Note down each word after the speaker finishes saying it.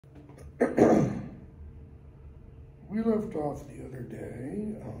We left off the other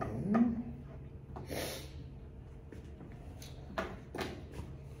day on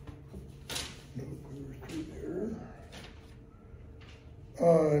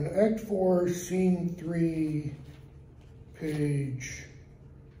on Act 4, Scene 3, page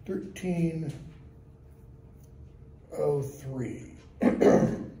 1303.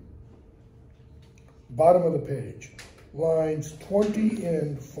 Bottom of the page, lines 20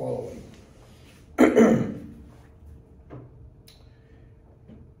 and following.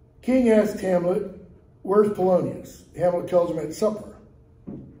 King asks Hamlet, "Where's Polonius?" Hamlet tells him at supper.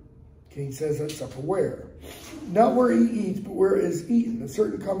 King says, "At supper where?" "Not where he eats, but where it is eaten. A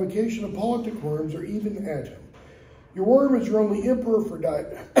certain convocation of politic worms are even at him. Your worm is your only emperor for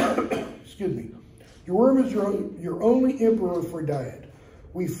diet." Excuse me. "Your worm is your only emperor for diet.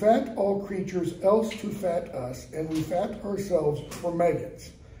 We fat all creatures else to fat us, and we fat ourselves for maggots.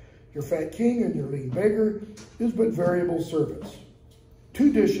 Your fat king and your lean beggar is but variable service.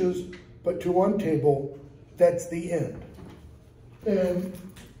 2 dishes, but to 1 table, that's the end." And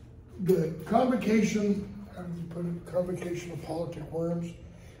the convocation, how do you put it, convocation of politic worms?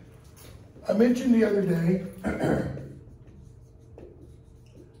 I mentioned the other day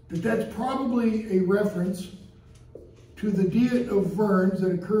that that's probably a reference to the Diet of Worms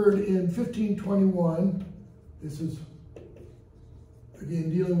that occurred in 1521. This is, again,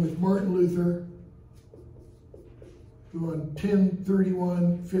 dealing with Martin Luther, who on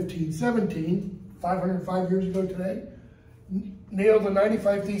 10/31/1517, 505 years ago today, nailed the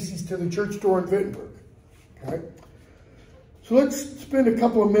 95 Theses to the church door in Wittenberg. Okay? So let's spend a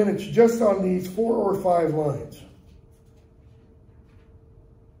couple of minutes just on these 4 or 5 lines.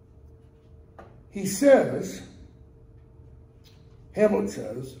 He says, Hamlet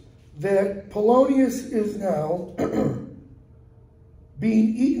says, that Polonius is now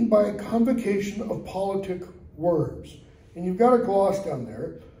being eaten by a convocation of politic worms. And you've got a gloss down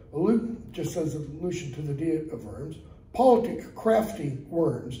there. Just says allusion to the Diet of Worms. Politic, crafty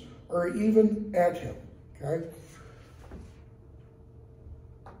worms are even at him. Okay?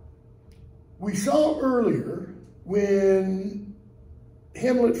 We saw earlier when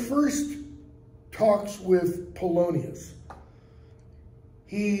Hamlet first talks with Polonius,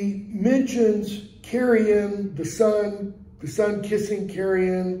 he mentions carrion, the sun kissing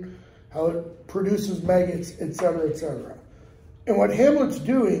carrion, how it produces maggots, etc., etc. And what Hamlet's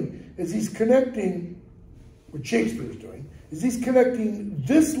doing is he's connecting, what Shakespeare's doing, is he's connecting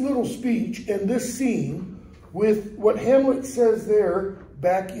this little speech and this scene with what Hamlet says there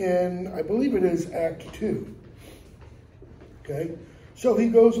back in, I believe it is Act 2. Okay? So he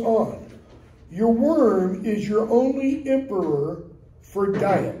goes on. Your worm is your only emperor for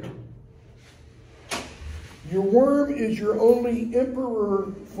diet. Your worm is your only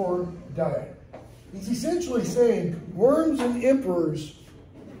emperor for diet. He's essentially saying worms and emperors,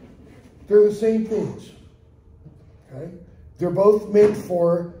 they're the same things. Okay? They're both meant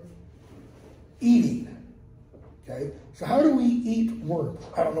for eating. Okay? So how do we eat worms?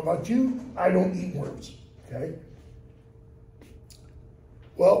 I don't know about you, I don't eat worms. Okay?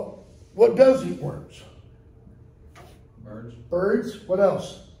 Well, what does eat worms? Birds. Birds. What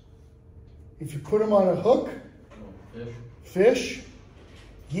else? If you put them on a hook, fish,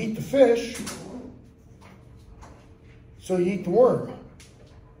 you eat the fish, so you eat the worm.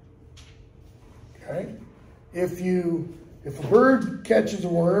 Okay? If a bird catches a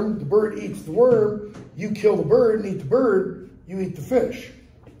worm, the bird eats the worm, you kill the bird and eat the bird, you eat the fish.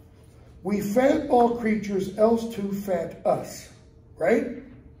 We fat all creatures else to fat us, right?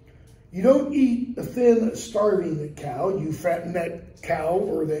 You don't eat a thin, starving cow. You fatten that cow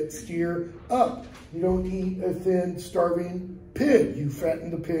or that steer up. You don't eat a thin, starving pig. You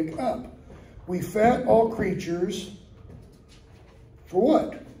fatten the pig up. We fat all creatures for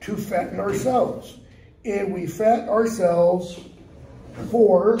what? To fatten ourselves. And we fat ourselves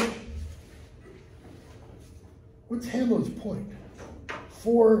for, what's Hamlet's point?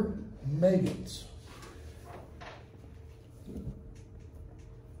 For maggots.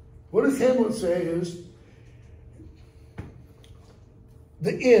 What does Hamlet say is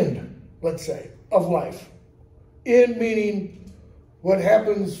the end, let's say, of life? End meaning what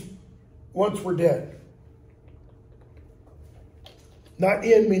happens once we're dead. Not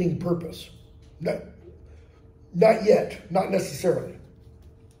end meaning purpose. Not yet, not necessarily.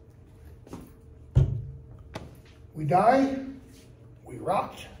 We die, we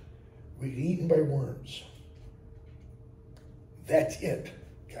rot, we get eaten by worms. That's it.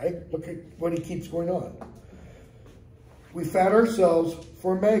 Okay, look at what he keeps going on. We fat ourselves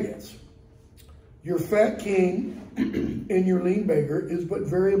for maggots. Your fat king and your lean beggar is but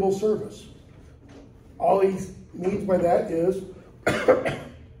variable service. All he means by that is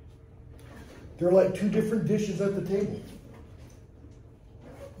they're like two different dishes at the table.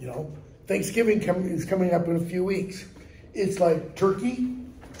 You know, Thanksgiving is coming up in a few weeks. It's like turkey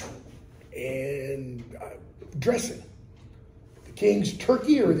and dressing. The king's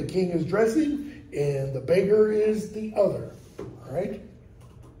turkey or the king is dressing, and the beggar is the other. All right?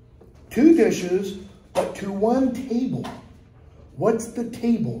 Two dishes, but to one table. What's the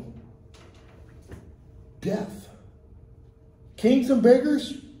table? Death. Kings and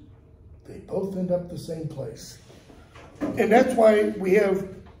beggars, they both end up the same place. And that's why we have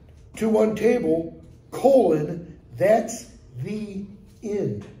to one table, that's the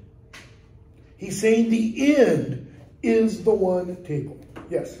end. He's saying the end is the one table.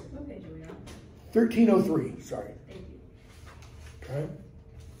 Yes? What page are we on? 1303, sorry. Thank you. Okay.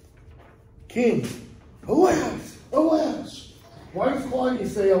 King, alas, alas. Why does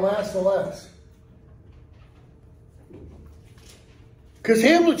Claudius say alas, alas? Because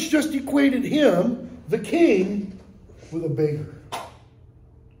Hamlet's just equated him, the king, with a beggar.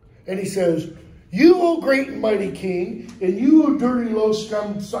 And he says, you, O great and mighty king, and you, O dirty, low,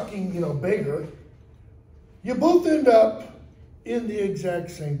 scum-sucking, beggar, you both end up in the exact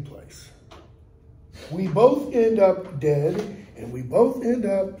same place. We both end up dead, and we both end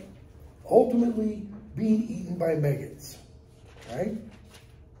up ultimately being eaten by maggots. Right?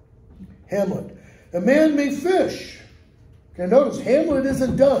 Hamlet. A man may fish. Okay, notice Hamlet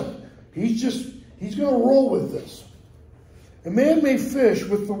isn't done. He's going to roll with this. A man may fish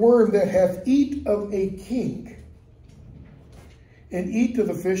with the worm that hath eat of a king, and eat of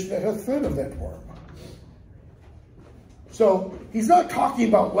the fish that hath fed of that worm. So he's not talking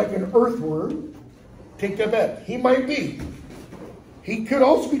about like an earthworm. Take that back. He might be. He could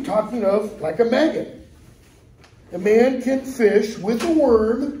also be talking of like a maggot. A man can fish with a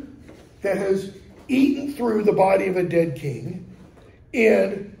worm that has eaten through the body of a dead king,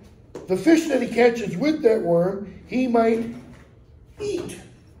 and the fish that he catches with that worm, he might eat.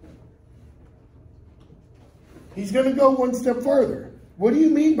 He's going to go one step farther. What do you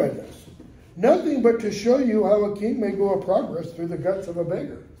mean by this? Nothing but to show you how a king may go a progress through the guts of a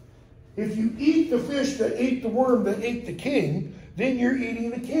beggar. If you eat the fish that ate the worm that ate the king, then you're eating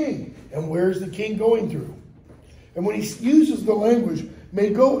the king. And where's the king going through? And when he uses the language, may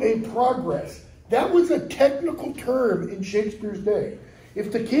go a progress, that was a technical term in Shakespeare's day.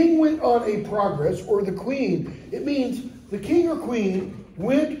 If the king went on a progress, or the queen, it means the king or queen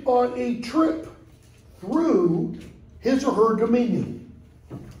went on a trip through his or her dominion,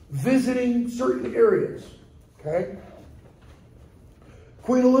 visiting certain areas, okay?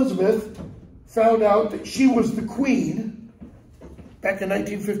 Queen Elizabeth found out that she was the queen back in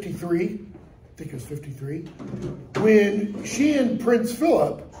 1953, I think it was 53, when she and Prince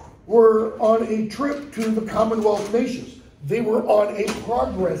Philip were on a trip to the Commonwealth nations. They were on a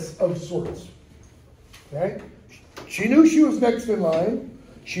progress of sorts, okay? She knew she was next in line.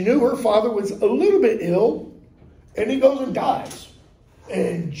 She knew her father was a little bit ill, and he goes and dies.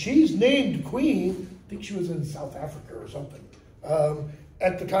 And she's named queen, I think she was in South Africa or something,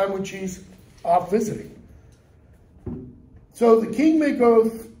 at the time when she's off visiting. So the king may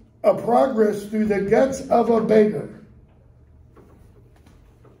go a progress through the guts of a beggar.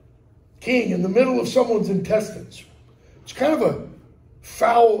 King in the middle of someone's intestines. It's kind of a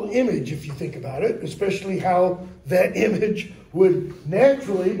foul image if you think about it, especially how that image would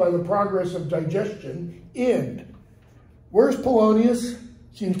naturally, by the progress of digestion, end. Where's Polonius?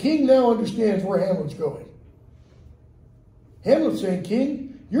 See, the king now understands where Hamlet's going. Hamlet's saying,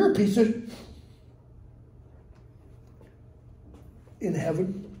 king, you're a piece of... in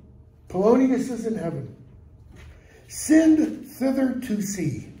heaven. Polonius is in heaven. Send thither to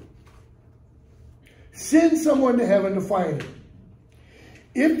see. Send someone to heaven to find him.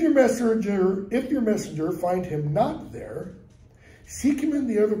 If your messenger find him not there, seek him in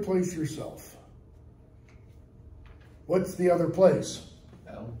the other place yourself. What's the other place?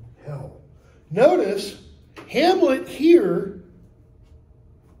 Hell. Hell. Notice, Hamlet here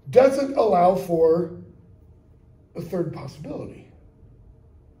doesn't allow for a third possibility.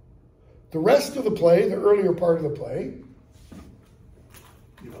 The rest of the play, the earlier part of the play,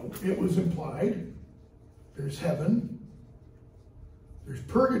 it was implied. There's heaven. There's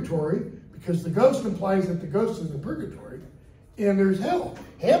purgatory, because the ghost implies that the ghost is in purgatory. And there's hell.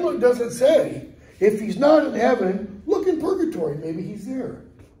 Hamlet doesn't say, if he's not in heaven, look in purgatory. Maybe he's there.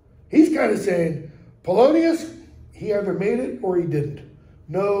 He's kind of saying, Polonius, he either made it or he didn't.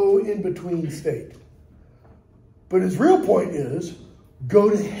 No in-between state. But his real point is, go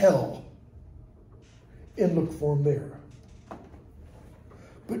to hell. and look for him there.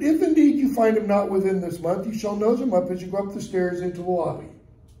 But if indeed you find him not within this month, you shall nose him up as you go up the stairs into the lobby.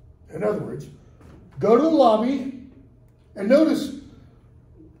 In other words, go to the lobby and notice,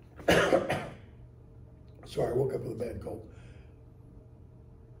 sorry, I woke up with a bad cold.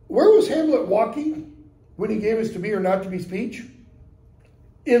 Where was Hamlet walking when he gave his to be or not to be speech?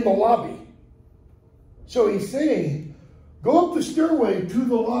 In the lobby. So he's saying, go up the stairway to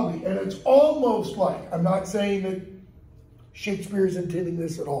the lobby, and it's almost like, I'm not saying that Shakespeare is intending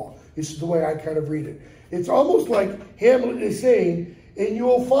this at all. This is the way I kind of read it. It's almost like Hamlet is saying, and you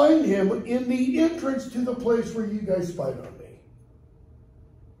will find him in the entrance to the place where you guys spied on me.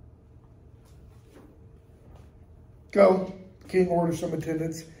 Go. King orders some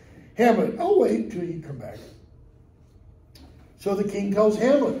attendants. Hamlet, I'll wait till you come back. So the king tells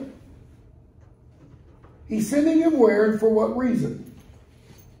Hamlet. He's sending him where and for what reason?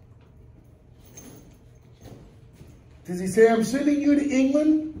 Does he say, I'm sending you to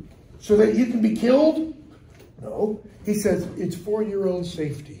England so that you can be killed? No. He says, it's for your own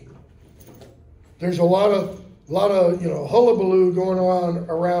safety. There's a lot of hullabaloo going on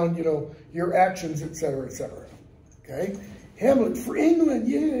around, your actions, etc., etc. Okay? Hamlet, for England,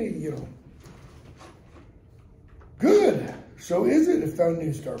 yay, Good. So is it, if thou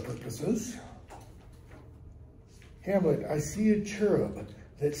knewest our purposes. Hamlet, I see a cherub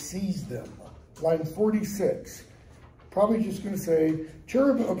that sees them. Line 46. Probably just going to say,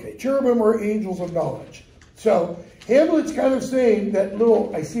 cherubim, okay, cherubim are angels of knowledge. So Hamlet's kind of saying that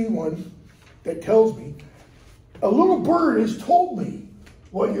I see one that tells me, a little bird has told me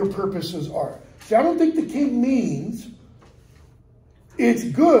what your purposes are. See, I don't think the king means it's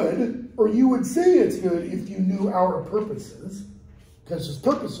good, or you would say it's good if you knew our purposes, because his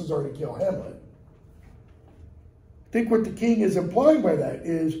purposes are to kill Hamlet. I think what the king is implying by that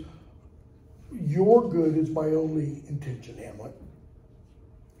is, your good is my only intention, Hamlet.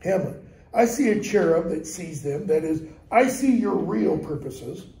 Hamlet, I see a cherub that sees them. That is, I see your real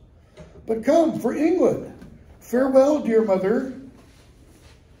purposes. But come, for England. Farewell, dear mother.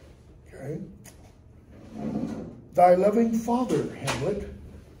 Okay. Thy loving father, Hamlet.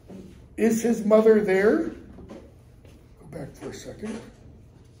 Is his mother there? Go back for a second.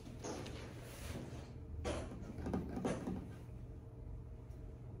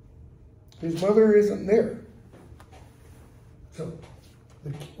 His mother isn't there. So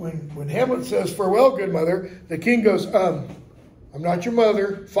when Hamlet says, farewell, good mother, the king goes, I'm not your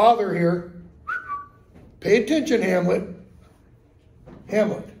mother, father here. Pay attention, Hamlet.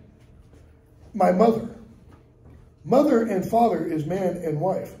 Hamlet, my mother. Mother and father is man and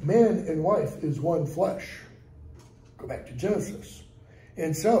wife. Man and wife is one flesh. Go back to Genesis.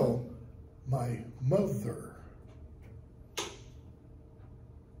 And so, my mother.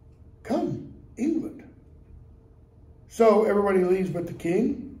 Come, England. So everybody leaves but the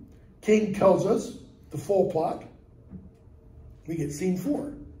king. King tells us the full plot. We get scene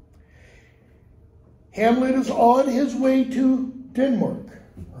 4. Hamlet is on his way to Denmark,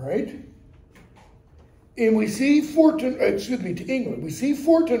 all right? And we see to England. We see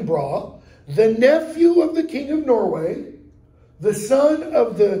Fortinbras, the nephew of the king of Norway, the son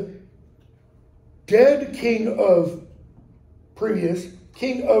of the dead king of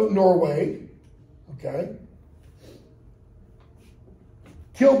King of Norway, okay?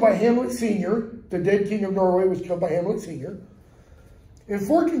 Killed by Hamlet Sr. The dead king of Norway was killed by Hamlet Sr. And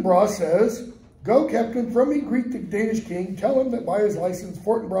Fortinbras says, go, captain, from me greet the Danish king. Tell him that by his license,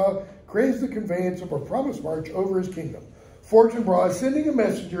 Fortinbras craves the conveyance of a promised march over his kingdom. Fortinbras is sending a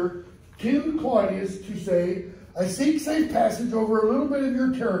messenger to Claudius to say, I seek safe passage over a little bit of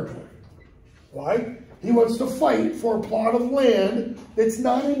your territory. Why? He wants to fight for a plot of land that's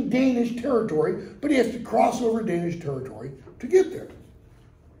not in Danish territory, but he has to cross over Danish territory to get there.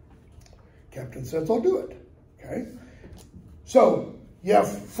 Captain says, I'll do it. Okay? So, you have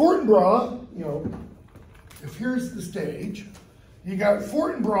Fortinbras, if here's the stage, you got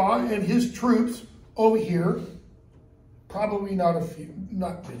Fortinbras and his troops over here, probably not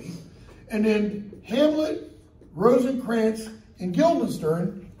many, and then Hamlet, Rosencrantz, and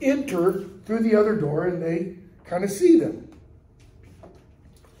Guildenstern enter through the other door, and they kind of see them.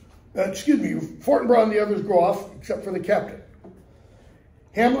 Fortinbras and the others go off, except for the captain.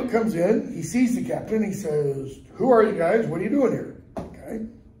 Hamlet comes in, he sees the captain, he says, who are you guys? What are you doing here? Okay.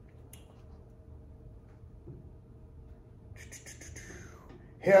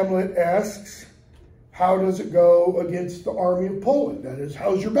 Hamlet asks, how does it go against the army of Poland? That is,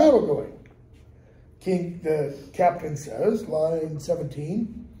 how's your battle going? The captain says, line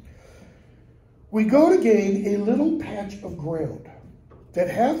 17, we go to gain a little patch of ground. that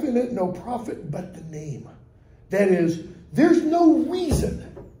hath in it no profit but the name. That is, there's no reason.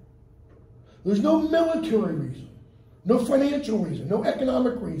 There's no military reason, no financial reason, no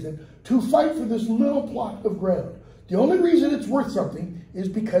economic reason to fight for this little plot of ground. The only reason it's worth something is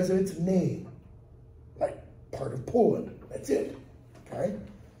because of its name. Like part of Poland. That's it. Okay?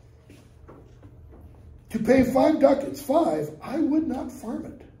 To pay 5 ducats, 5, I would not farm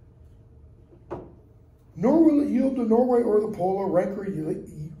it. Nor will it yield to Norway or the Pole a ranker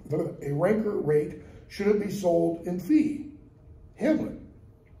rate should it be sold in fee. Hamlet.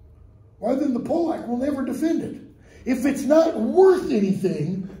 Why then the Pole Act will never defend it. If it's not worth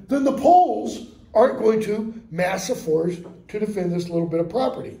anything, then the Poles aren't going to mass a force to defend this little bit of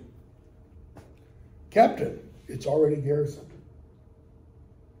property. Captain, it's already garrisoned.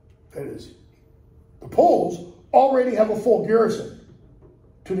 That is, the Poles already have a full garrison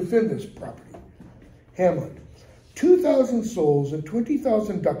to defend this property. Hamlet, 2,000 souls and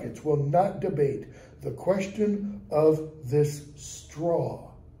 20,000 ducats will not debate the question of this straw.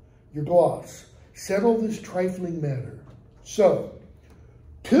 Your gloss, settle this trifling matter. So,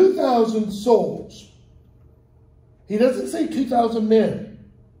 2,000 souls. He doesn't say 2,000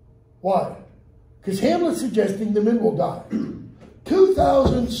 men. Why? Because Hamlet's suggesting the men will die.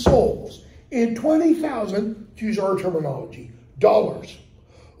 2,000 souls and 20,000, to use our terminology, dollars,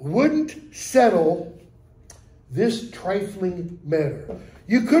 wouldn't settle this trifling matter.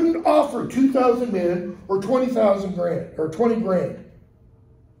 You couldn't offer 2,000 men or 20,000 grand or 20 grand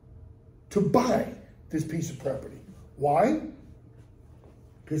to buy this piece of property. Why?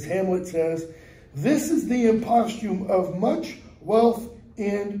 Because Hamlet says, this is the impostume of much wealth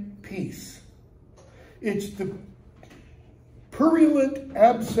and peace. It's the purulent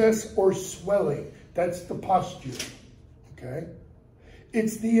abscess or swelling. That's the posture. Okay?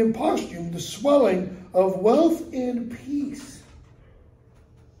 It's the impostume, the swelling of wealth and peace.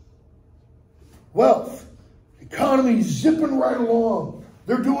 Wealth. Economy zipping right along.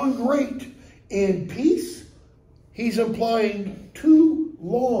 They're doing great. And peace, he's implying too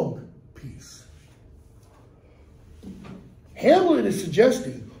long peace. Hamlet is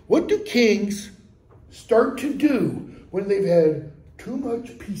suggesting, what do kings start to do when they've had too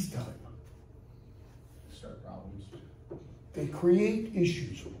much peacetime? Start problems. They create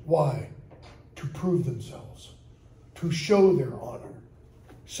issues. Why? To prove themselves, to show their honor.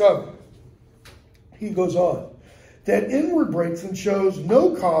 So, he goes on, that inward breaks and shows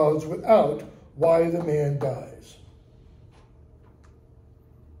no cause without why the man dies.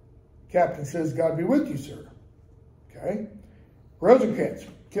 Captain says, God be with you, sir. Okay? Rosencrantz,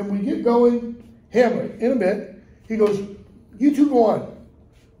 can we get going? Hamlet, in a bit. He goes, you two go on.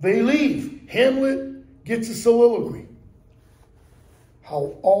 They leave. Hamlet gets a soliloquy.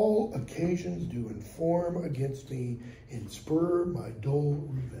 How all occasions do inform against me and spur my dull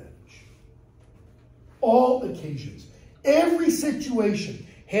revenge. All occasions. Every situation,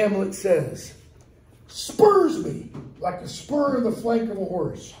 Hamlet says, spurs me like a spur of the flank of a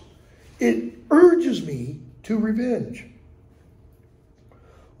horse. It urges me to revenge.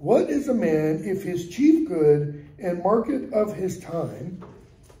 What is a man if his chief good and market of his time,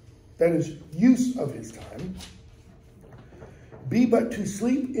 that is, use of his time, be but to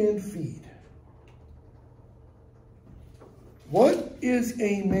sleep and feed? What is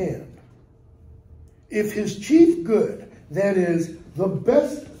a man if his chief good, that is, the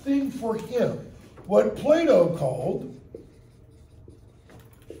best thing for him, what Plato called,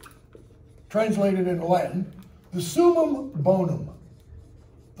 translated into Latin, the summum bonum,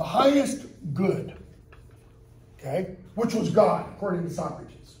 the highest good, okay, which was God, according to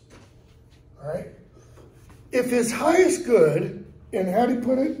Socrates, all right? If his highest good, and how do you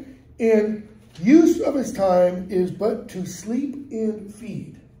put it, in use of his time is but to sleep and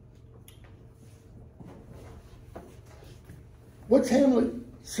feed. What's Hamlet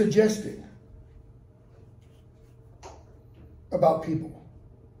suggesting about people?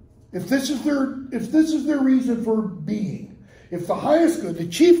 If this is their reason for being, if the highest good, the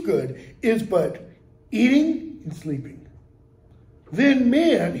chief good, is but eating and sleeping, then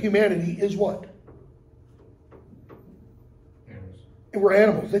man, humanity, is what? Animals. And we're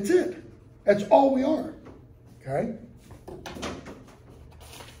animals. That's it. That's all we are. Okay?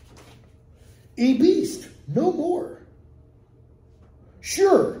 A beast, no more.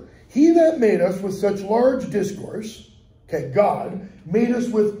 Sure, he that made us with such large discourse, okay, God, made us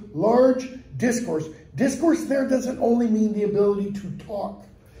with large discourse. Discourse there doesn't only mean the ability to talk.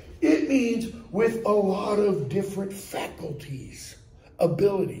 It means with a lot of different faculties,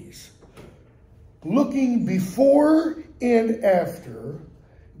 abilities. Looking before and after,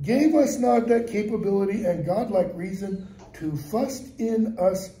 gave us not that capability and godlike reason to fuss in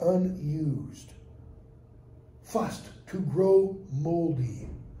us unused. Fussed, to grow moldy.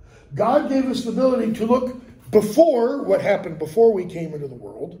 God gave us the ability to look before what happened before we came into the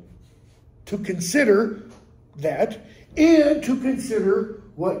world, to consider that, and to consider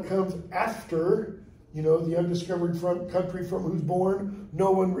what comes after, you know, the undiscovered country from whose born no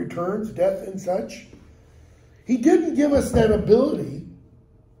one returns, death and such. He didn't give us that ability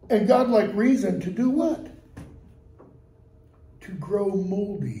and godlike reason to do what? To grow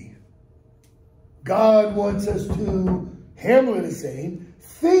moldy. God wants us to, Hamlet is saying,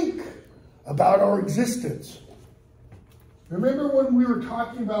 think about our existence. Remember when we were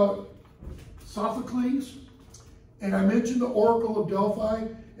talking about Sophocles? And I mentioned the Oracle of Delphi,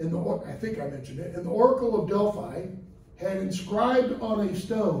 and I think I mentioned it, and the Oracle of Delphi had inscribed on a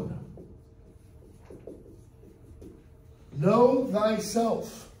stone, know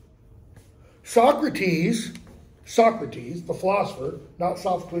thyself. Socrates, the philosopher, not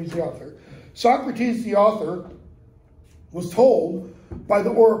Sophocles the author, Socrates the author was told by the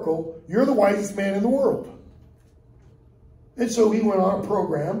oracle, you're the wisest man in the world. And so he went on a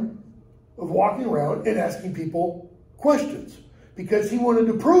program of walking around and asking people questions because he wanted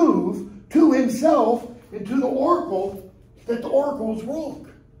to prove to himself and to the oracle that the oracle was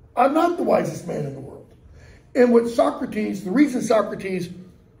wrong. I'm not the wisest man in the world. And what Socrates, the reason Socrates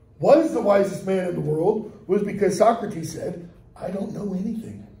was the wisest man in the world was because Socrates said, I don't know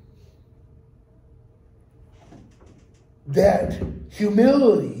anything. That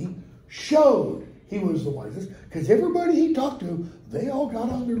humility showed he was the wisest because everybody he talked to, they all got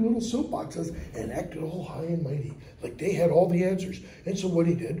on their little soapboxes and acted all high and mighty, like they had all the answers. And so what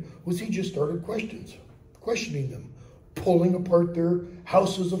he did was he just started questioning them, pulling apart their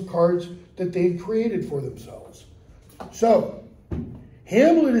houses of cards that they had created for themselves. So,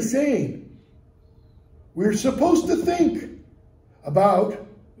 Hamlet is saying, we're supposed to think about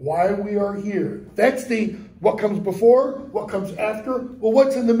why we are here. That's the what comes before, what comes after, well,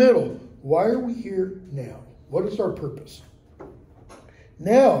 what's in the middle? Why are we here now? What is our purpose?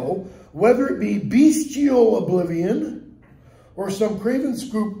 Now, whether it be bestial oblivion or some craven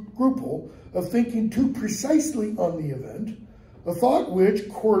scruple of thinking too precisely on the event, a thought which,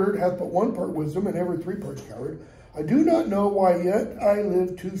 quartered, hath but one part wisdom and ever 3 parts coward, I do not know why yet I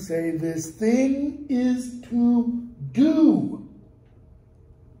live to say this thing is to do.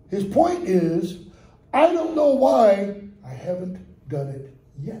 His point is, I don't know why I haven't done it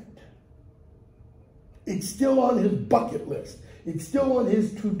yet. It's still on his bucket list. It's still on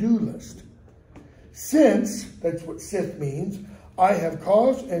his to-do list. Since, that's what sith means, I have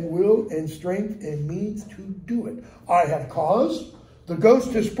cause and will and strength and means to do it. I have cause. The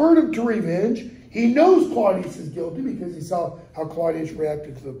ghost has spurred him to revenge. He knows Claudius is guilty because he saw how Claudius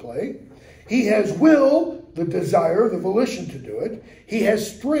reacted to the play. He has will, the desire, the volition to do it. He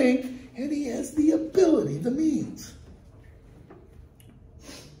has strength, and he has the ability, the means.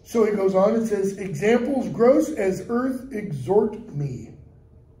 So he goes on and says, examples gross as earth exhort me.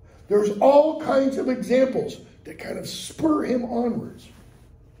 There's all kinds of examples that kind of spur him onwards.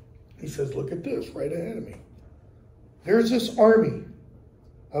 He says, look at this right ahead of me. There's this army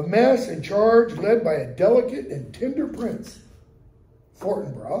of mass and charge led by a delicate and tender prince,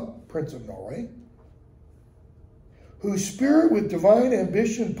 Fortinbras, Prince of Norway, whose spirit with divine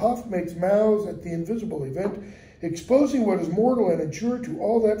ambition puffed makes mouths at the invisible event, exposing what is mortal and insure to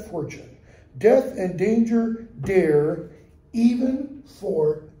all that fortune, death and danger dare, even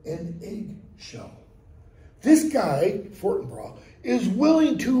for an eggshell. This guy, Fortinbras, is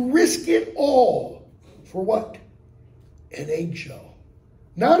willing to risk it all. For what? An eggshell.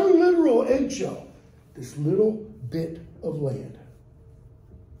 Not a literal eggshell. This little bit of land.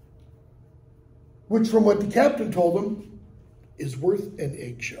 Which, from what the captain told him, is worth an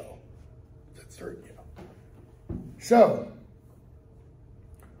eggshell. That's certain, you know. So,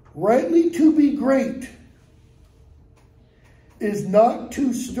 rightly to be great is not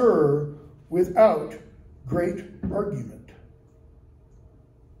to stir without great argument.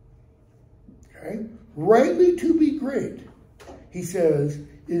 Okay? Rightly to be great, he says,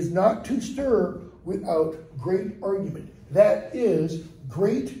 is not to stir without great argument. That is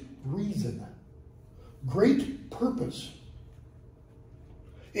great reason. Great purpose.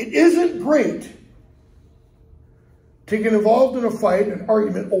 It isn't great to get involved in a fight, an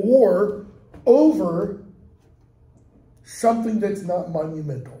argument, a war over something that's not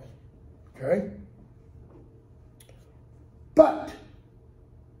monumental. Okay? But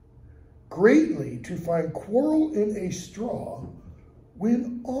greatly to find quarrel in a straw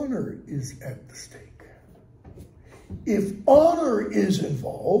when honor is at the stake. If honor is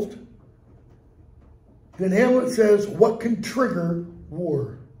involved, Then Hamlet says, what can trigger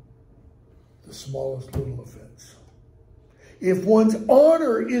war? The smallest little offense. If one's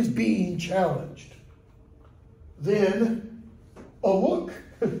honor is being challenged, then a look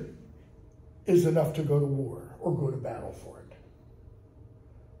is enough to go to war or go to battle for it.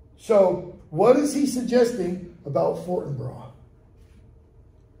 So what is he suggesting about Fortinbras?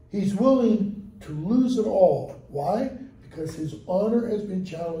 He's willing to lose it all. Why? Because his honor has been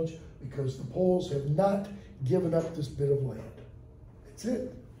challenged, because the Poles have not given up this bit of land. That's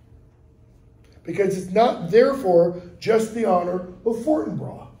it. Because it's not, therefore, just the honor of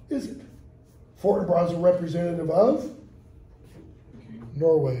Fortinbras, is it? Fortinbras is a representative of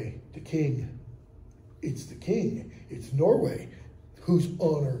Norway, the king. It's the king. It's Norway whose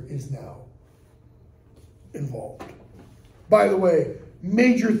honor is now involved. By the way,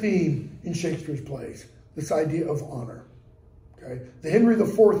 major theme in Shakespeare's plays, this idea of honor. Okay? The Henry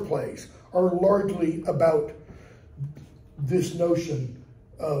IV plays are largely about this notion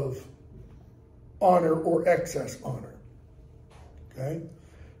of honor or excess honor. Okay?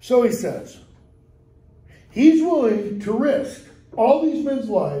 So he says, he's willing to risk all these men's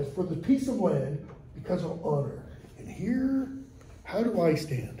lives for the piece of land because of honor. And here, how do I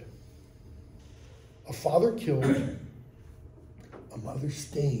stand? A father killed, a mother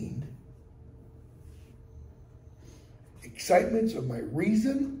stained, excitements of my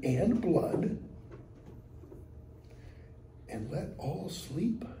reason and blood, and let all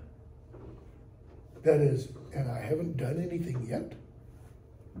sleep. That is, and I haven't done anything yet.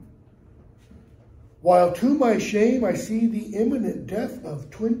 While to my shame I see the imminent death of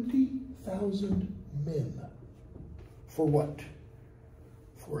 20,000 men. For what?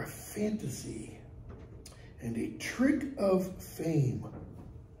 For a fantasy and a trick of fame.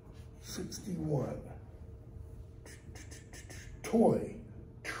 61. Toy,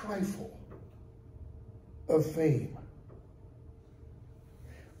 trifle of fame.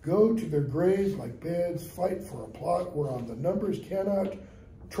 Go to their graves like beds, fight for a plot whereon the numbers cannot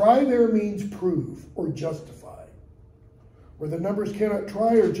try their means prove or justify, where the numbers cannot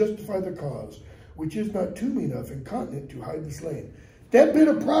try or justify the cause, which is not tomb enough and continent to hide the slain. That bit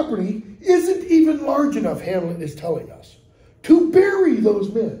of property isn't even large enough, Hamlet is telling us, to bury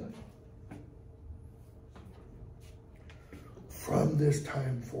those men. From this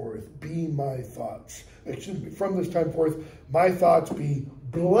time forth be my thoughts, from this time forth, my thoughts be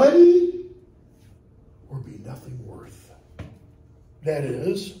bloody or be nothing worth. That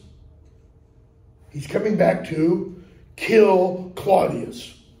is, he's coming back to kill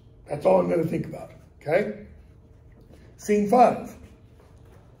Claudius. That's all I'm going to think about, okay? Scene 5.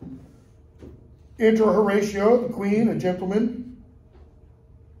 Enter Horatio, the queen, a gentleman,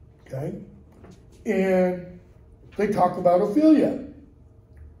 okay? And they talk about Ophelia.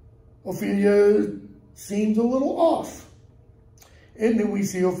 Ophelia seems a little off. And then we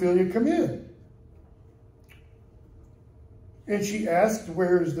see Ophelia come in. And she asks,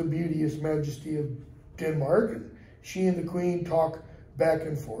 where is the beauteous majesty of Denmark? And she and the queen talk back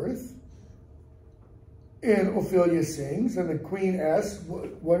and forth. And Ophelia sings, and the queen asks,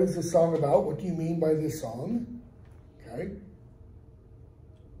 what is the song about? What do you mean by this song? Okay.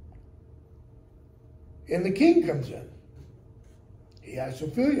 And the king comes in. He asks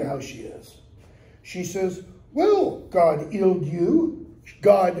Ophelia how she is. She says, well, God ild you,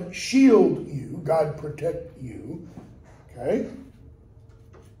 God shield you, God protect you. Okay.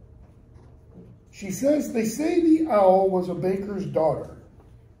 She says, they say the owl was a baker's daughter.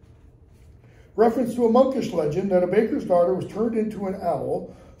 Reference to a monkish legend that a baker's daughter was turned into an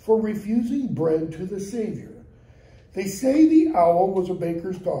owl for refusing bread to the Savior. They say the owl was a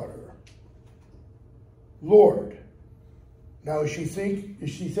baker's daughter. Lord. Now, is she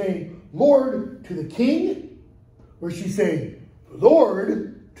saying Lord to the king? Or is she saying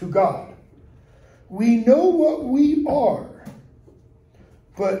Lord to God? We know what we are,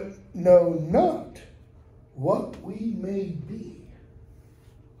 but know not what we may be.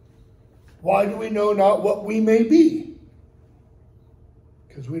 Why do we know not what we may be?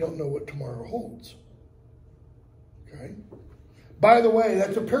 Because we don't know what tomorrow holds. Okay? By the way,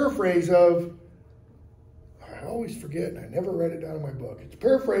 that's a paraphrase of, I always forget, and I never read it down in my book. It's a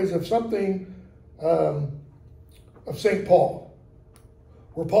paraphrase of something of St. Paul,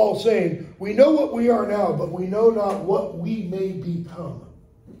 where Paul's saying, we know what we are now, but we know not what we may become.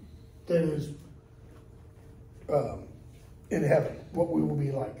 That is, in heaven, what we will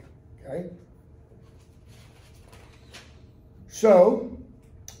be like. Okay? So,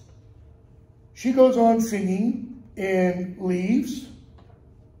 she goes on singing and leaves.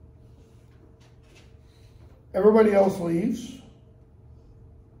 Everybody else leaves.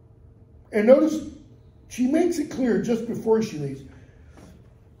 And notice She makes it clear just before she leaves.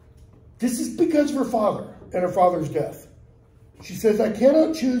 This is because of her father and her father's death. She says, I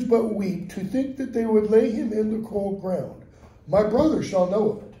cannot choose but weep to think that they would lay him in the cold ground. My brother shall know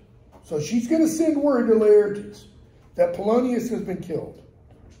of it. So she's going to send word to Laertes that Polonius has been killed.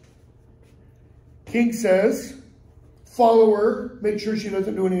 King says, follow her, make sure she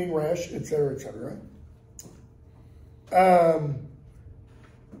doesn't do anything rash, etc., etc.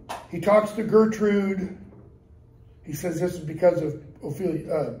 He talks to Gertrude. He says this is because of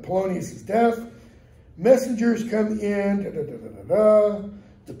Polonius' death. Messengers come in.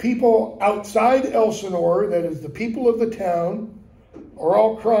 The people outside Elsinore, that is the people of the town, are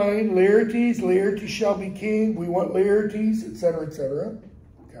all crying, Laertes, Laertes shall be king. We want Laertes, etc., etc.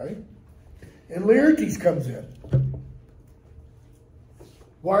 Okay? And Laertes comes in.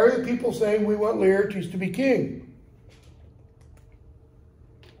 Why are the people saying we want Laertes to be king?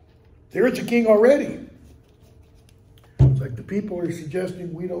 There's a king already. It's like the people are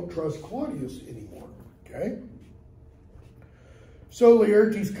suggesting we don't trust Claudius anymore. Okay? So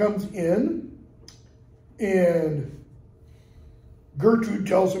Laertes comes in, and Gertrude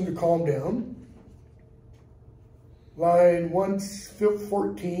tells him to calm down. Line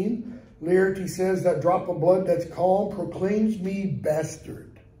 114, Laertes says, that drop of blood that's calm proclaims me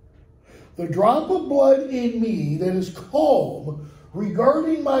bastard. The drop of blood in me that is calm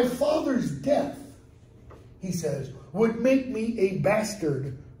regarding my father's death, he says, would make me a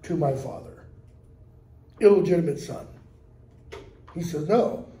bastard to my father. Illegitimate son. He says,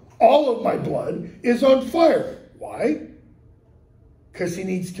 no, all of my blood is on fire. Why? Because he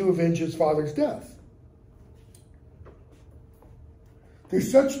needs to avenge his father's death. There's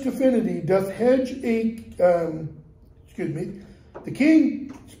such divinity doth hedge the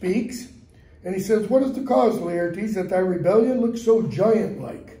king speaks, and he says, what is the cause, Laertes, that thy rebellion looks so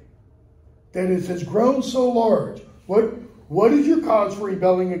giant-like, that it has grown so large? What is your cause for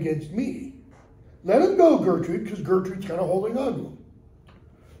rebelling against me? Let him go, Gertrude, because Gertrude's kind of holding on to him.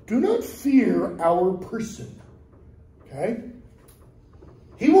 Do not fear our person. Okay?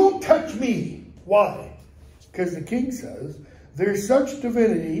 He won't touch me. Why? Because the king says, there's such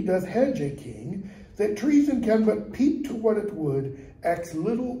divinity doth hedge a king, that treason can but peep to what it would, acts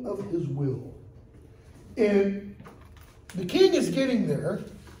little of his will. And the king is getting there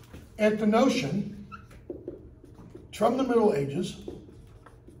at the notion from the Middle Ages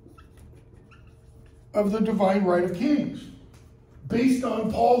of the divine right of kings, based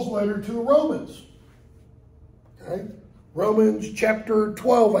on Paul's letter to the Romans. Okay? Romans chapter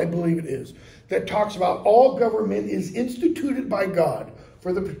 12, I believe it is, that talks about all government is instituted by God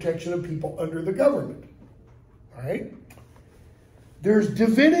for the protection of people under the government. All right? There's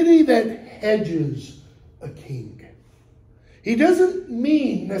divinity that hedges a king. He doesn't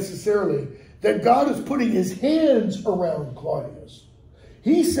mean necessarily that God is putting his hands around Claudius.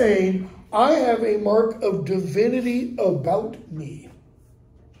 He's saying, I have a mark of divinity about me.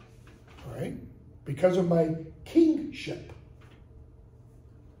 All right? Because of my kingship.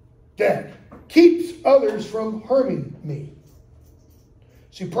 That keeps others from harming me.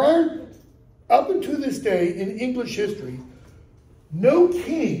 See, up until this day in English history, no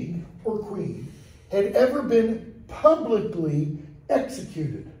king or queen had ever been publicly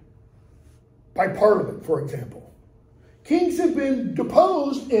executed by Parliament, for example. Kings have been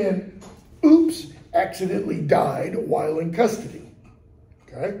deposed and, oops, accidentally died while in custody.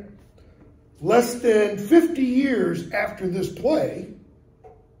 Okay? Less than 50 years after this play,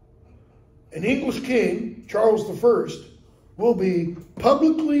 an English king, Charles I, will be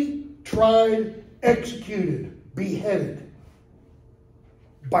publicly tried, executed, beheaded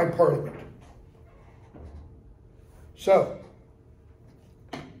by Parliament. So,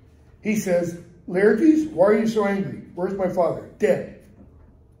 he says, Laertes, why are you so angry? Where's my father? Dead.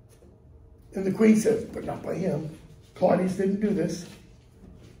 And the queen says, but not by him. Claudius didn't do this.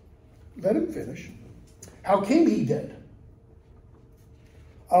 Let him finish. How came he dead?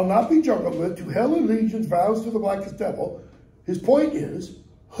 I'll not be juggled with. To hell and legions, vows to the blackest devil. His point is,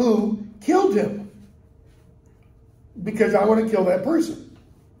 who killed him? Because I want to kill that person.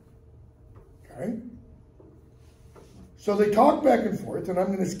 Okay? So they talk back and forth, and I'm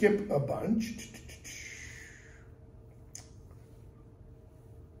going to skip a bunch.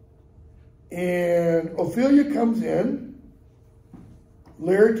 And Ophelia comes in.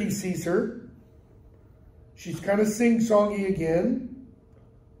 Laertes sees her. She's kind of sing-songy again.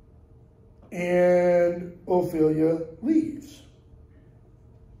 And Ophelia leaves.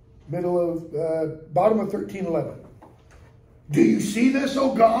 Bottom of 1311. Do you see this,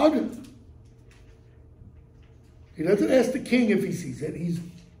 O God? He doesn't ask the king if he sees it. He's,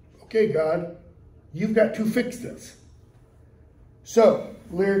 okay, God, You've got to fix this. So,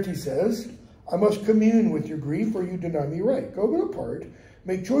 Laertes says, I must commune with your grief, or you deny me right. Go but apart,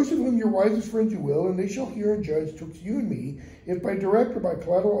 make choice of whom your wisest friends you will, and they shall hear and judge twixt you and me. If by direct or by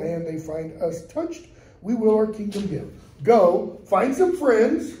collateral hand they find us touched, we will our kingdom give. Go, find some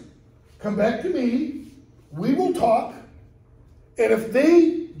friends, come back to me, we will talk, and if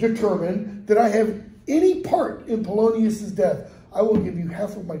they determine that I have any part in Polonius's death, I will give you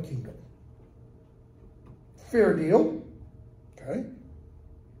half of my kingdom. Fair deal. Okay.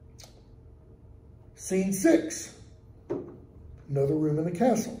 Scene 6. Another room in the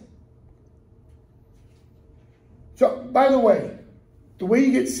castle. So, by the way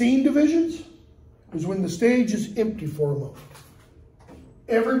you get scene divisions is when the stage is empty for a moment.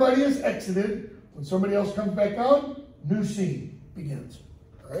 Everybody has exited. When somebody else comes back on, new scene begins.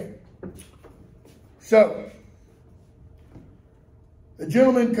 All right? So, the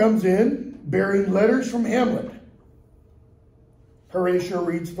gentleman comes in bearing letters from Hamlet. Horatio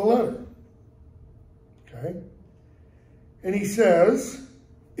reads the letter. Okay? And he says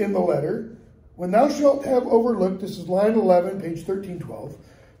in the letter, when thou shalt have overlooked, this is line 11, page 1312,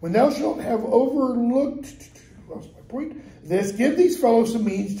 when thou shalt have overlooked, lost my point, this, give these fellows some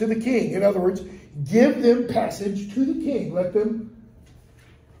means to the king. In other words, give them passage to the king. Let them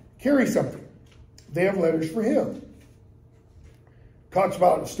carry something. They have letters for him. Talks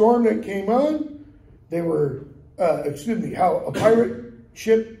about a storm that came on. They were, how a pirate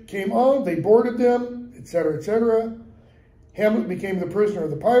ship came on. They boarded them, etc., etc. Hamlet became the prisoner of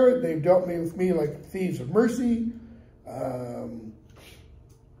the pirate. They've dealt with me like thieves of mercy.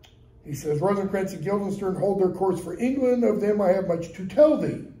 He says, Rosencrantz and Guildenstern hold their course for England. Of them I have much to tell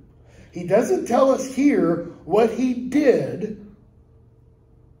thee. He doesn't tell us here what he did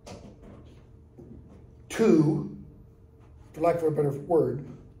to, for lack of a better word,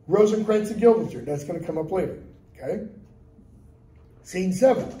 Rosencrantz and Guildenstern. That's going to come up later. Okay? Scene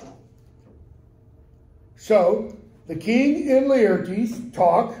 7. So, the king and Laertes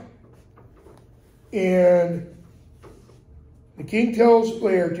talk, and the king tells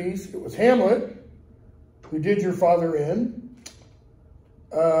Laertes, it was Hamlet who did your father in,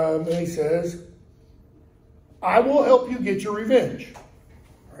 and he says, I will help you get your revenge.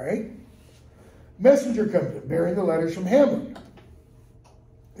 All right? Messenger comes in, bearing the letters from Hamlet.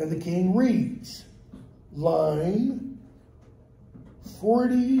 And the king reads, line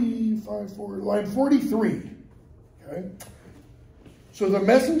 43. Okay? So the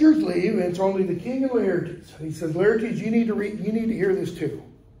messengers leave, and it's only the king and Laertes. He says, Laertes, you need to hear this too.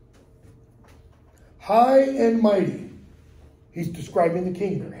 High and mighty. He's describing the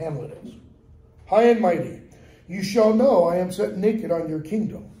king there, Hamlet is. High and mighty. You shall know I am set naked on your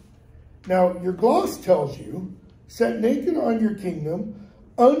kingdom. Now, your gloss tells you, set naked on your kingdom,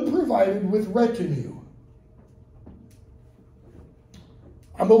 unprovided with retinue.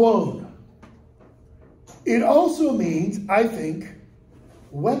 I'm alone. It also means, I think,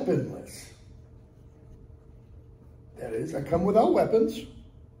 weaponless. That is, I come without weapons.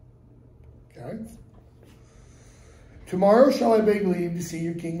 Okay? Tomorrow shall I beg leave to see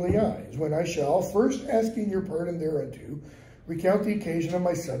your kingly eyes, when I shall, first asking your pardon thereunto, recount the occasion of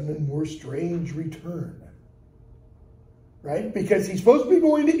my sudden and more strange return. Right? Because he's supposed to be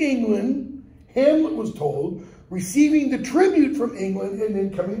going to England, Hamlet was told, receiving the tribute from England and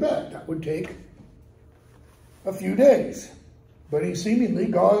then coming back. That would take a few days. But he's seemingly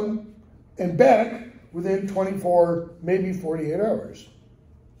gone and back within 24, maybe 48 hours.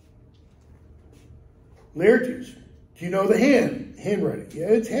 Laertes, do you know the handwriting? Yeah,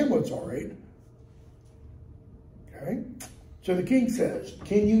 it's Hamlet's all right. Okay? So the king says,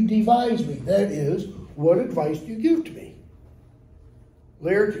 can you devise me? That is, what advice do you give to me?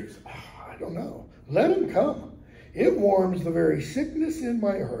 Laertes, I don't know. Let him come. It warms the very sickness in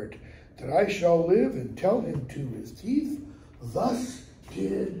my heart that I shall live and tell him to his teeth, thus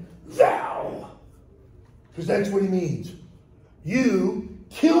did thou. Because that's what he means. You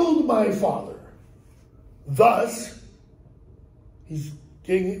killed my father. Thus, he's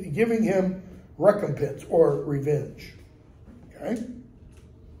giving him recompense or revenge. Okay?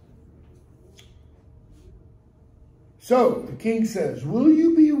 So, the king says, will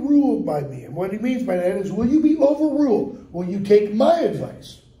you be ruled by me? And what he means by that is, will you be overruled? Will you take my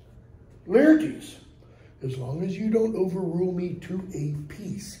advice? Laertes, as long as you don't overrule me to a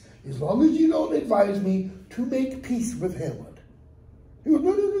peace, as long as you don't advise me to make peace with Hamlet. He goes,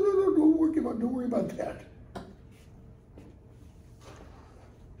 no, don't worry about that.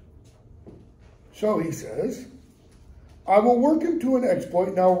 So he says, I will work him to an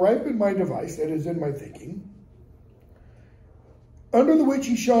exploit, now ripe in my device, that is in my thinking. under the which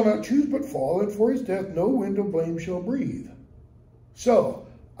he shall not choose but fall, and for his death no wind of blame shall breathe. So,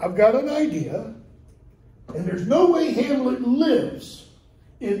 I've got an idea, and there's no way Hamlet lives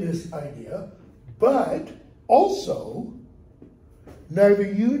in this idea, but also, neither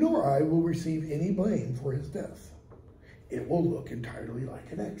you nor I will receive any blame for his death. It will look entirely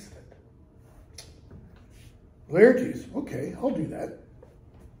like an accident. Laertes, okay, I'll do that.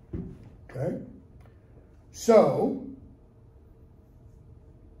 Okay. So,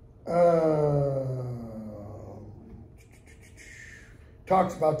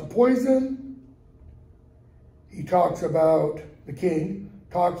 talks about the poison. He talks about the king.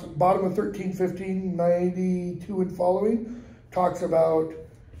 Talks bottom of 13, 15, 92 and following. Talks about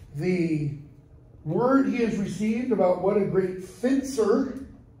the word he has received about what a great fencer,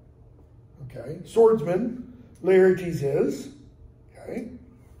 okay, swordsman Laertes is, okay,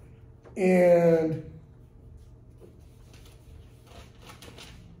 and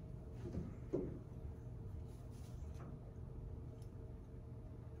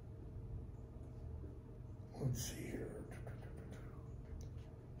let's see here.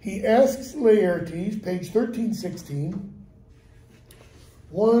 He asks Laertes, page 1316,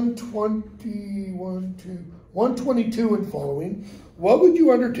 122 and following, what would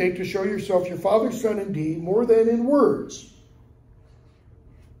you undertake to show yourself your father's son in deed more than in words?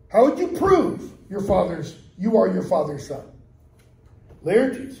 How would you prove you are your father's son?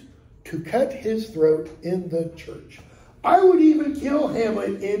 Laertes, to cut his throat in the church. I would even kill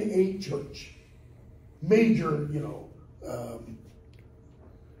Hamlet in a church. Major,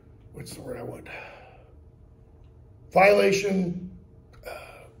 what's the word I want? Violation,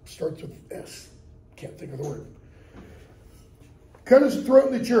 starts with S. Can't think of the word. Cut his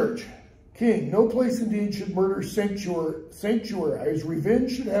throat in the church. King, no place indeed should murder sanctuarize.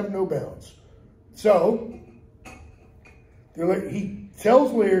 Revenge should have no bounds. So, he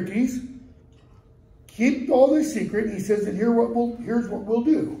tells Laertes, keep all this secret. He says that here's what we'll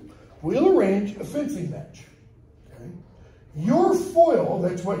do. We'll arrange a fencing match. Okay? Your foil,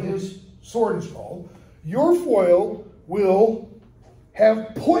 that's what his sword is called, your foil will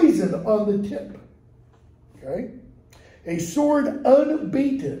have poison on the tip. Okay? A sword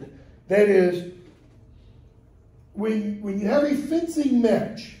unbaited. That is, when you have a fencing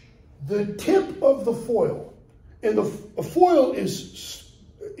match, the tip of the foil, and a foil is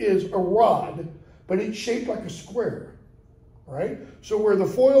a rod, but it's shaped like a square, right? So where the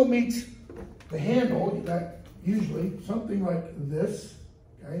foil meets the handle, you got usually something like this,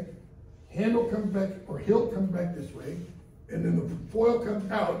 okay? Handle comes back, or hilt comes back this way, and then the foil comes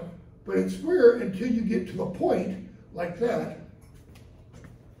out, but it's square until you get to the point like that.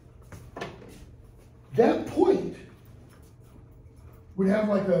 That point would have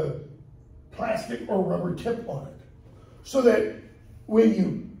like a plastic or rubber tip on it, so that when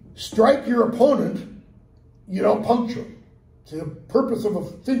you strike your opponent, you don't puncture him. So the purpose of a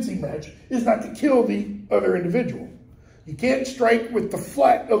fencing match is not to kill the other individual. You can't strike with the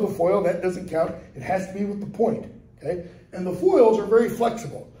flat of the foil, that doesn't count. It has to be with the point, okay? And the foils are very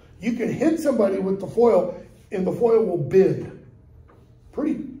flexible. You can hit somebody with the foil, and the foil will bend.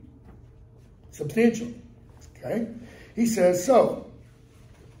 Pretty substantial, okay? He says, so,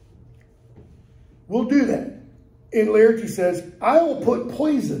 we'll do that. And Laertes says, I will put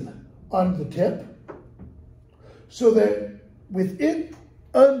poison on the tip so that with it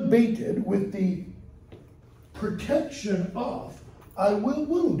unbaited, with the protection off, I will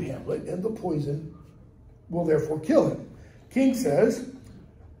wound Hamlet, and the poison will therefore kill him. King says,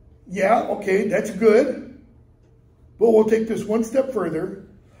 yeah, okay, that's good, but we'll take this one step further.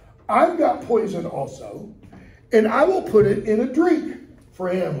 I've got poison also, and I will put it in a drink for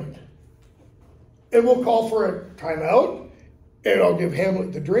Hamlet. And we'll call for a timeout, and I'll give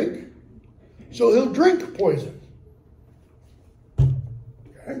Hamlet the drink, so he'll drink poison.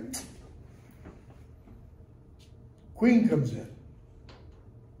 Okay. Queen comes in.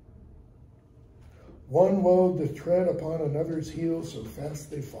 One load to tread upon another's heels, so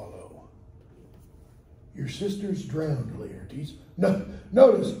fast they follow. Your sister's drowned, Laertes. No,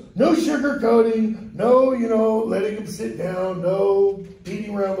 notice, no sugarcoating, no, letting him sit down, no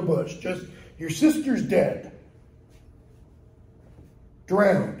beating around the bush. Just, your sister's dead.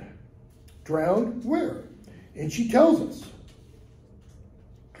 Drowned. Drowned where? And she tells us.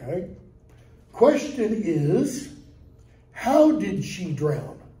 Okay? Question is, how did she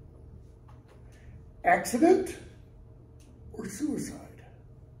drown? Accident or suicide?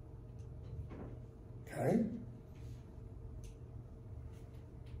 Okay?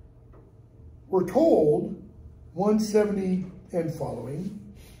 We're told, 170 and following,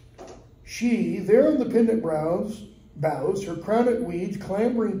 she, there on the pendant brows, boughs, her crownet weeds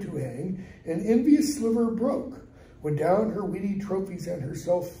clambering to hang, an envious sliver broke, when down her weedy trophies and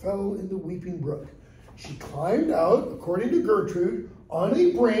herself fell in the weeping brook. She climbed out, according to Gertrude, on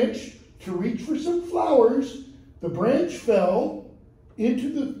a branch to reach for some flowers. The branch fell into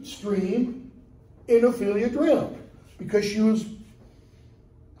the stream, and Ophelia drowned because she was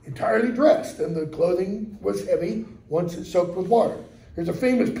entirely dressed and the clothing was heavy once it soaked with water. There's a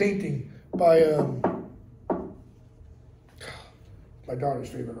famous painting by my daughter's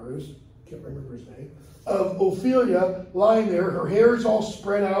favorite artist, can't remember his name, of Ophelia lying there. Her hair is all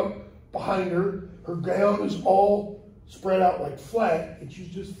spread out behind her. Her gown is all spread out like flat, and she's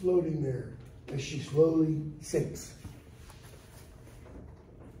just floating there as she slowly sinks.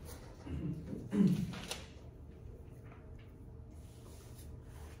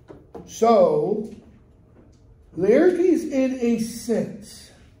 So, Laertes, in a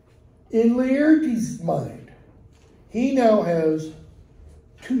sense, in Laertes' mind, he now has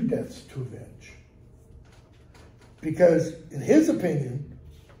two deaths to avenge. Because, in his opinion,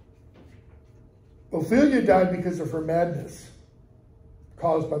 Ophelia died because of her madness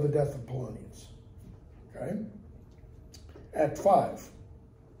caused by the death of Polonius. Okay? Act 5.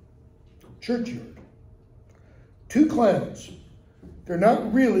 Churchyard. Two clowns. They're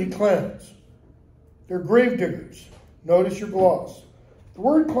not really clowns. They're gravediggers. Notice your gloss. The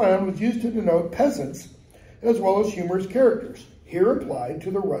word clown was used to denote peasants as well as humorous characters, here applied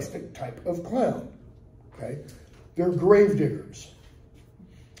to the rustic type of clown. Okay? They're gravediggers.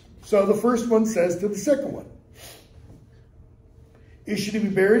 So the first one says to the second one, is she to be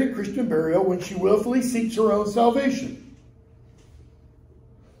buried in Christian burial when she willfully seeks her own salvation?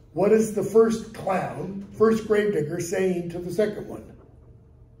 What is the first clown, first gravedigger, saying to the second one?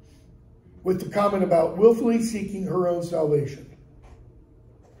 With the comment about willfully seeking her own salvation.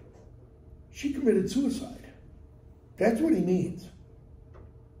 She committed suicide. That's what he means.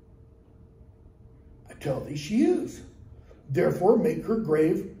 I tell thee she is. Therefore make her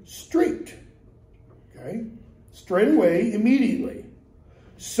grave straight. Okay? Straight away, immediately.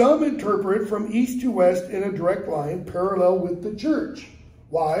 Some interpret from east to west in a direct line parallel with the church.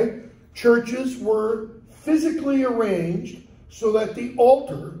 Why? Churches were physically arranged so that the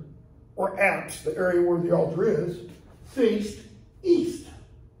altar, or apse, the area where the altar is, faced east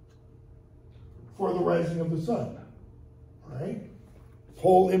for the rising of the sun. Right?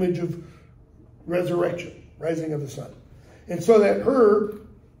 Whole image of resurrection, rising of the sun. And so that her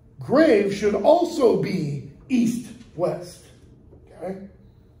grave should also be east-west. Okay?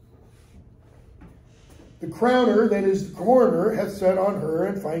 The crowner, that is the coroner, has set on her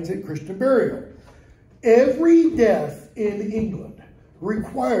and finds it Christian burial. Every death in England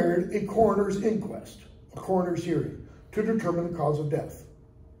required a coroner's inquest, a coroner's hearing, to determine the cause of death.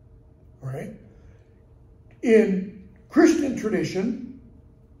 All right? In Christian tradition,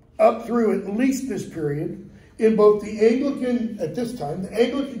 up through at least this period, in both the Anglican, at this time, the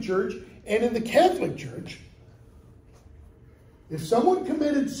Anglican Church, and in the Catholic Church, if someone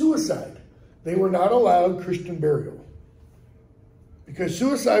committed suicide, they were not allowed Christian burial. Because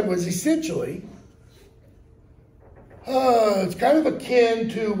suicide was essentially, it's kind of akin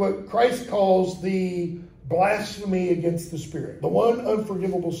to what Christ calls the blasphemy against the Spirit, the one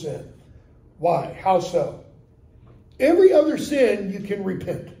unforgivable sin. Why? How so? Every other sin you can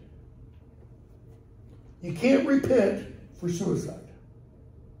repent. You can't repent for suicide.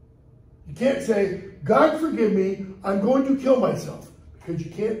 You can't say, God forgive me, I'm going to kill myself. Because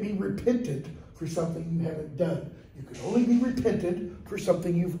you can't be repentant for something you haven't done. You can only be repentant for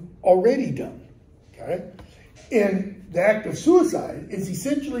something you've already done. Okay? And the act of suicide is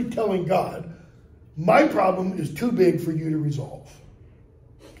essentially telling God, my problem is too big for you to resolve.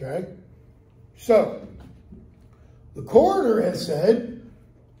 Okay? So, the coroner has said,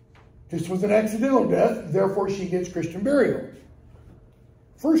 this was an accidental death, therefore she gets Christian burial.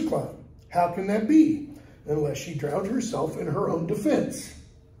 First clown, how can that be? Unless she drowned herself in her own defense.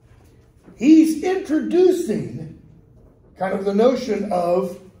 He's introducing kind of the notion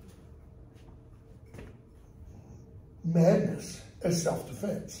of madness as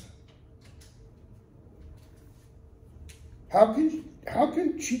self-defense. How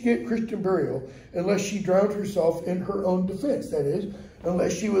can she get Christian burial unless she drowned herself in her own defense? That is,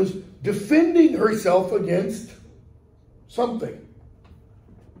 unless she was defending herself against something.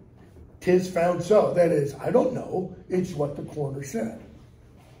 'Tis found so. That is, I don't know. It's what the coroner said.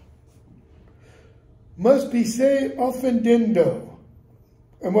 Must be se offendendo.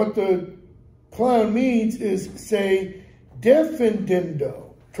 And what the clown means is se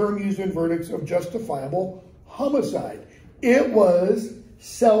defendendo. Term used in verdicts of justifiable homicide. It was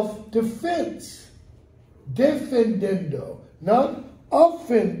self-defense. Defendendo, not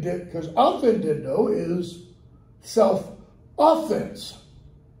offended, because offendendo is self-offense.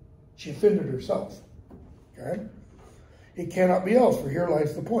 She offended herself. Okay? It cannot be else, for here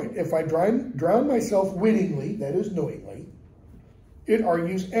lies the point. If I drown myself wittingly, that is knowingly, it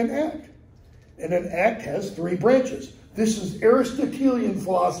argues an act. And an act has three branches. This is Aristotelian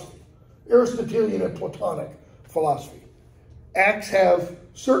philosophy, Aristotelian and Platonic philosophy. Acts have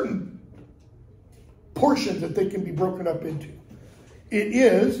certain portions that they can be broken up into. It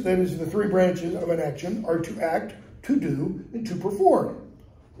is, that is, the three branches of an action are to act, to do, and to perform.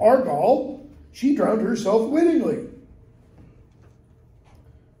 Argal, she drowned herself wittingly.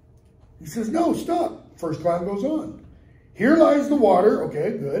 He says, no, stop. First clown goes on. Here lies the water.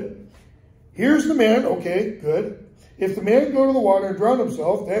 Okay, good. Here's the man. Okay, good. If the man go to the water and drown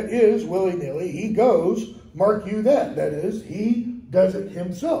himself, that is willy-nilly. He goes, mark you that. That is, he does it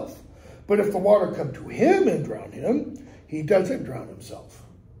himself. But if the water come to him and drown him, he doesn't drown himself.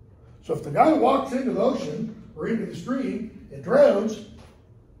 So if the guy walks into the ocean or into the stream and drowns,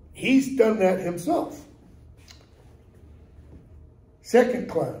 he's done that himself. Second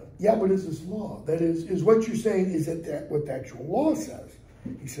clown. Yeah, but is this law? That is what you're saying, is that what the actual law says?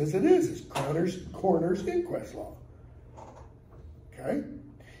 He says it is. It's coroner's inquest law. Okay?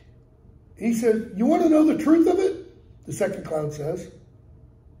 He says, you want to know the truth of it? The second clown says,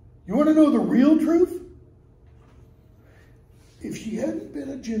 you want to know the real truth? If she hadn't been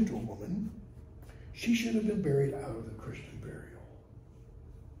a gentlewoman, she should have been buried out of the Christian burial.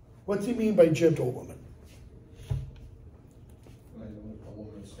 What's he mean by gentlewoman? A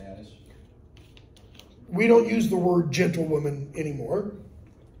woman of status. We don't use the word gentlewoman anymore.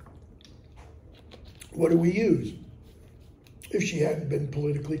 What do we use? If she hadn't been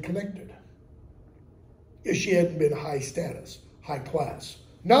politically connected. If she hadn't been high status, high class.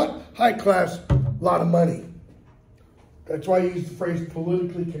 Not high class, lot of money. That's why I use the phrase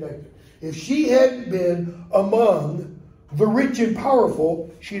politically connected. If she hadn't been among the rich and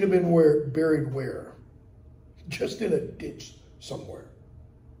powerful, she'd have been buried where? Just in a ditch somewhere.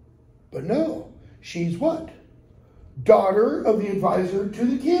 But no, she's what? Daughter of the advisor to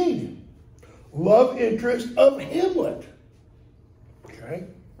the king. Love interest of Hamlet. Okay?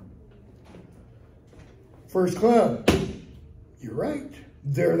 First clown. You're right.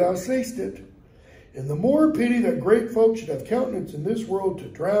 There thou say'st it. And the more pity that great folk should have countenance in this world to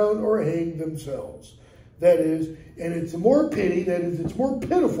drown or hang themselves. That is, and it's the more pity, that is, it's more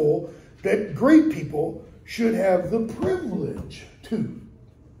pitiful that great people should have the privilege to.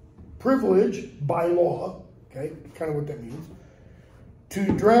 Privilege by law, okay, kind of what that means,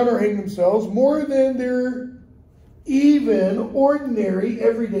 to drown or hang themselves more than their even ordinary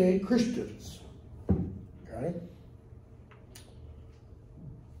everyday Christians. Okay?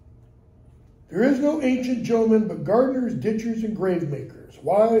 There is no ancient gentleman but gardeners, ditchers, and grave makers.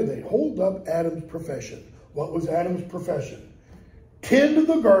 Why? They hold up Adam's profession. What was Adam's profession? Tend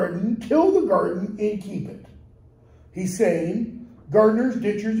the garden, till the garden, and keep it. He's saying gardeners,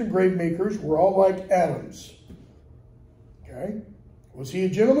 ditchers, and grave makers were all like Adam's. Okay? Was he a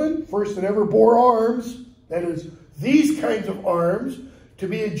gentleman? First that ever bore arms. That is, these kinds of arms. To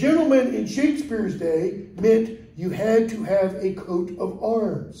be a gentleman in Shakespeare's day meant you had to have a coat of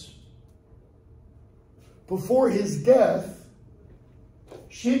arms. Before his death,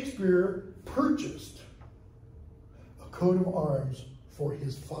 Shakespeare purchased a coat of arms for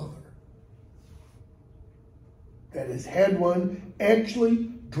his father. That is, had one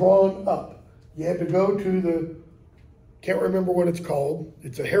actually drawn up. You had to go to the, can't remember what it's called.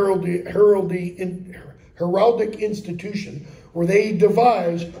 It's a heraldic institution where they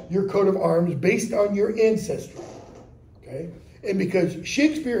devise your coat of arms based on your ancestry. Okay? And because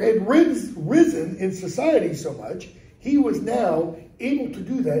Shakespeare had risen in society so much, he was now able to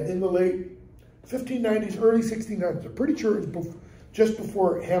do that in the late 1590s, early 1600s. I'm pretty sure it was just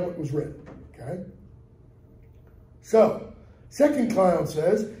before Hamlet was written. Okay? So, second clown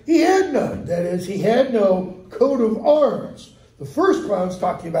says he had none. That is, he had no coat of arms. The first clown's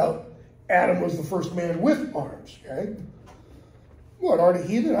talking about Adam was the first man with arms. Okay? What, art a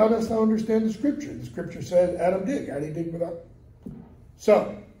heathen? How dost thou understand the scripture? The scripture says Adam dig. How did he dig without?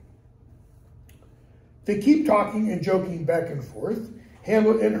 So, they keep talking and joking back and forth.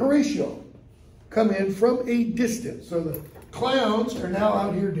 Hamlet and Horatio come in from a distance. So the clowns are now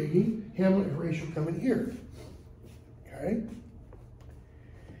out here digging. Hamlet and Horatio come in here. Okay?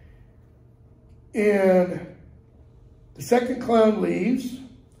 And the second clown leaves.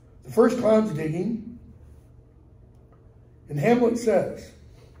 The first clown's digging. And Hamlet says,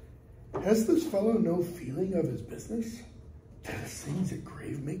 has this fellow no feeling of his business? That is things at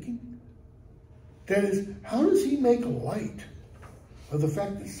grave making? That is, how does he make light of the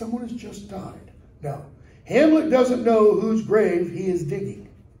fact that someone has just died? Now, Hamlet doesn't know whose grave he is digging.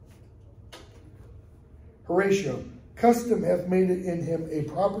 Horatio, custom hath made it in him a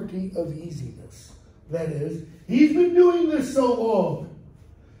property of easiness. That is, he's been doing this so long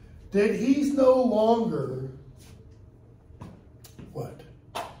that he's no longer, what?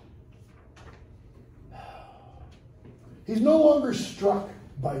 He's no longer struck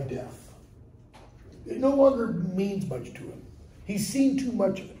by death. It no longer means much to him. He's seen too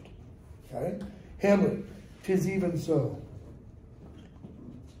much of it. Okay? Hamlet, 'tis even so.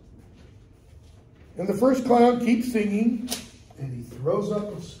 And the first clown keeps singing, and he throws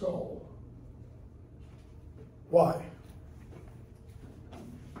up a skull. Why?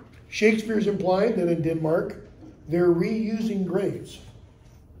 Shakespeare's implying that in Denmark, they're reusing graves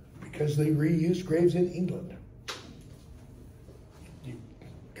because they reused graves in England. You've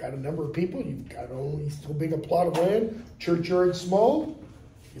got a number of people, you've got only so big a plot of land, churchyard small,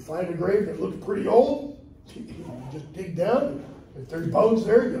 you find a grave that looks pretty old, you just dig down, if there's bones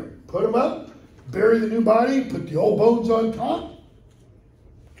there, you put them up, bury the new body, put the old bones on top.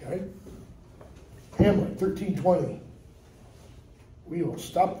 Okay? Hamlet, 1320. We will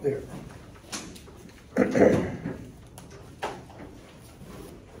stop there.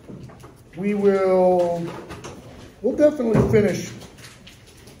 We'll definitely finish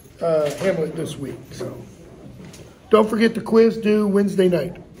Hamlet this week. So don't forget the quiz due Wednesday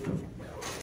night.